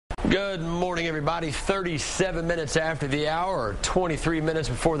Good morning, everybody. 37 minutes after the hour, or 23 minutes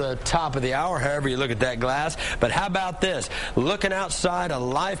before the top of the hour, however you look at that glass. But how about this? Looking outside, a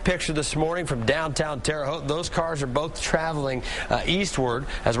live picture this morning from downtown Terre Haute. Those cars are both traveling eastward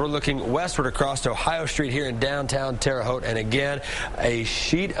as we're looking westward across Ohio Street here in downtown Terre Haute. And again, a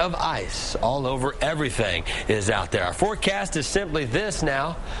sheet of ice all over everything is out there. Our forecast is simply this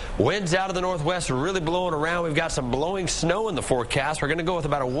now. Winds out of the northwest are really blowing around. We've got some blowing snow in the forecast. We're going to go with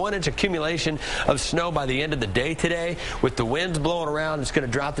about a 1-inch accumulation of snow by the end of the day today. With the winds blowing around, it's going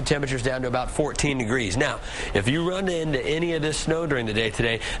to drop the temperatures down to about 14 degrees. Now, if you run into any of this snow during the day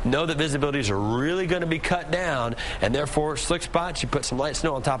today, know that visibilities are really going to be cut down, and therefore slick spots, you put some light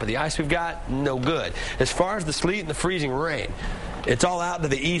snow on top of the ice we've got, no good. As far as the sleet and the freezing rain, it's all out to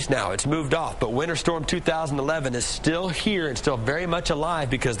the east now. It's moved off. But Winter Storm 2011 is still here and still very much alive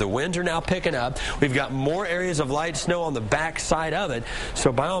because the winds are now picking up. We've got more areas of light snow on the back side of it.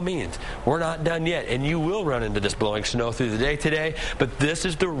 So by all means, we're not done yet. And you will run into this blowing snow through the day today. But this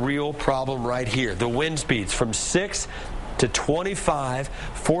is the real problem right here. The wind speeds from 6 to 25,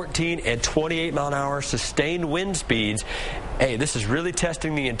 14, and 28 mile an hour sustained wind speeds. Hey, this is really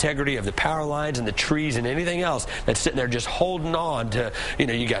testing the integrity of the power lines and the trees and anything else that's sitting there just holding on to,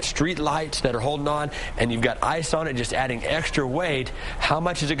 you got street lights that are holding on, and you've got ice on it just adding extra weight. How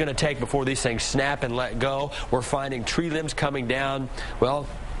much is it going to take before these things snap and let go? We're finding tree limbs coming down, well,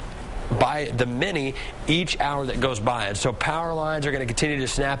 by the many each hour that goes by. And so power lines are going to continue to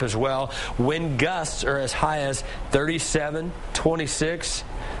snap as well. Wind gusts are as high as 37, 26,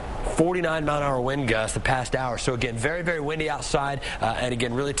 49 mile an hour wind gusts the past hour. So again, very, very windy outside, and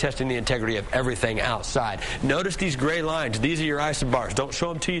again, really testing the integrity of everything outside. Notice these gray lines. These are your isobars. Don't show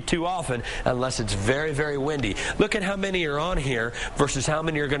them to you too often unless it's very, very windy. Look at how many are on here versus how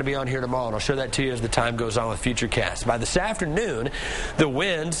many are going to be on here tomorrow, and I'll show that to you as the time goes on with future casts. By this afternoon, the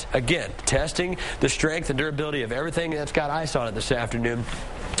winds, again, testing the strength and durability of everything that's got ice on it this afternoon.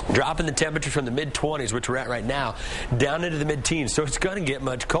 Dropping the temperature from the mid-20s, which we're at right now, down into the mid-teens. So it's going to get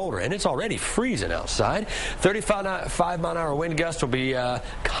much colder, and it's already freezing outside. 35 mile an hour wind gusts will be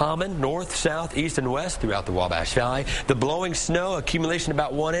common north, south, east, and west throughout the Wabash Valley. The blowing snow accumulation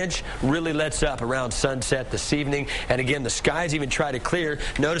about 1 inch really lets up around sunset this evening. And again, the skies even try to clear.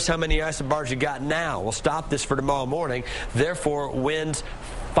 Notice how many isobars you got now. We'll stop this for tomorrow morning. Therefore, winds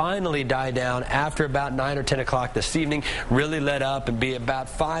finally die down after about 9 or 10 o'clock this evening, really let up and be about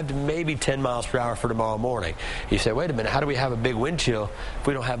 5 to maybe 10 miles per hour for tomorrow morning. You say, wait a minute, how do we have a big wind chill if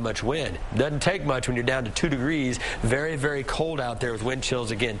we don't have much wind? Doesn't take much when you're down to 2 degrees. Very, very cold out there with wind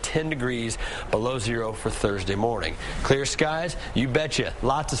chills. Again, 10 degrees below zero for Thursday morning. Clear skies, you betcha.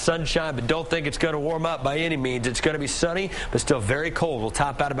 Lots of sunshine, but don't think it's going to warm up by any means. It's going to be sunny, but still very cold. We'll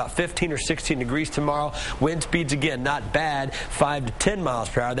top out about 15 or 16 degrees tomorrow. Wind speeds, again, not bad, 5 to 10 miles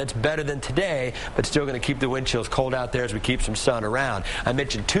per hour. That's better than today, but still going to keep the wind chills cold out there as we keep some sun around. I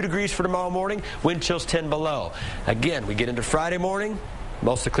mentioned 2 degrees for tomorrow morning, wind chills 10 below. Again, we get into Friday morning,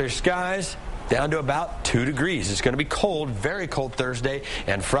 mostly clear skies, down to about 2 degrees. It's going to be cold, very cold Thursday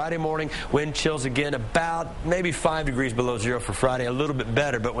and Friday morning. Wind chills again about maybe 5 degrees below zero for Friday, a little bit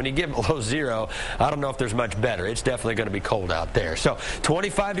better. But when you get below zero, I don't know if there's much better. It's definitely going to be cold out there. So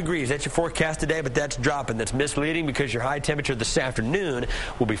 25 degrees, that's your forecast today, but that's dropping. That's misleading because your high temperature this afternoon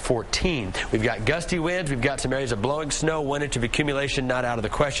will be 14. We've got gusty winds. We've got some areas of blowing snow. 1 inch of accumulation not out of the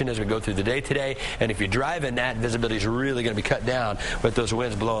question as we go through the day today. And if you drive in that, visibility is really going to be cut down with those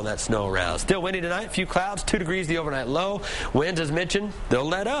winds blowing that snow around. Still windy tonight, a few clouds, 2 degrees the overnight low. Winds, as mentioned, they'll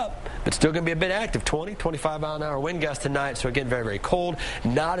let up, but still going to be a bit active. 20, 25 mile an hour wind gusts tonight, so again, very, very cold.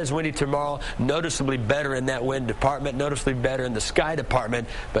 Not as windy tomorrow. Noticeably better in that wind department, noticeably better in the sky department,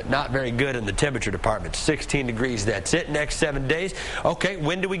 but not very good in the temperature department. 16 degrees, that's it. Next 7 days. Okay,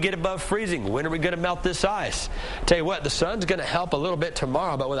 when do we get above freezing? When are we going to melt this ice? Tell you what, the sun's going to help a little bit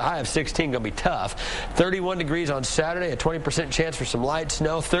tomorrow, but with a high of 16, going to be tough. 31 degrees on Saturday, a 20% chance for some light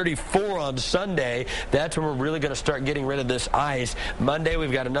snow. 34 on Sunday. That's when we're really going to start getting rid of this ice. Monday,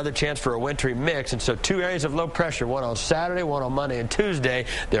 we've got another chance for a wintry mix. And so 2 areas of low pressure, one on Saturday, one on Monday and Tuesday.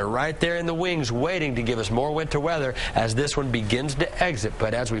 They're right there in the wings waiting to give us more winter weather as this one begins to exit.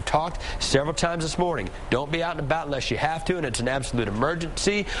 But as we've talked several times this morning, don't be out and about unless you have to, and it's an absolute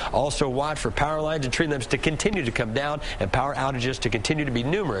emergency. Also watch for power lines and tree limbs to continue to come down and power outages to continue to be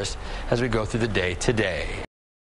numerous as we go through the day today.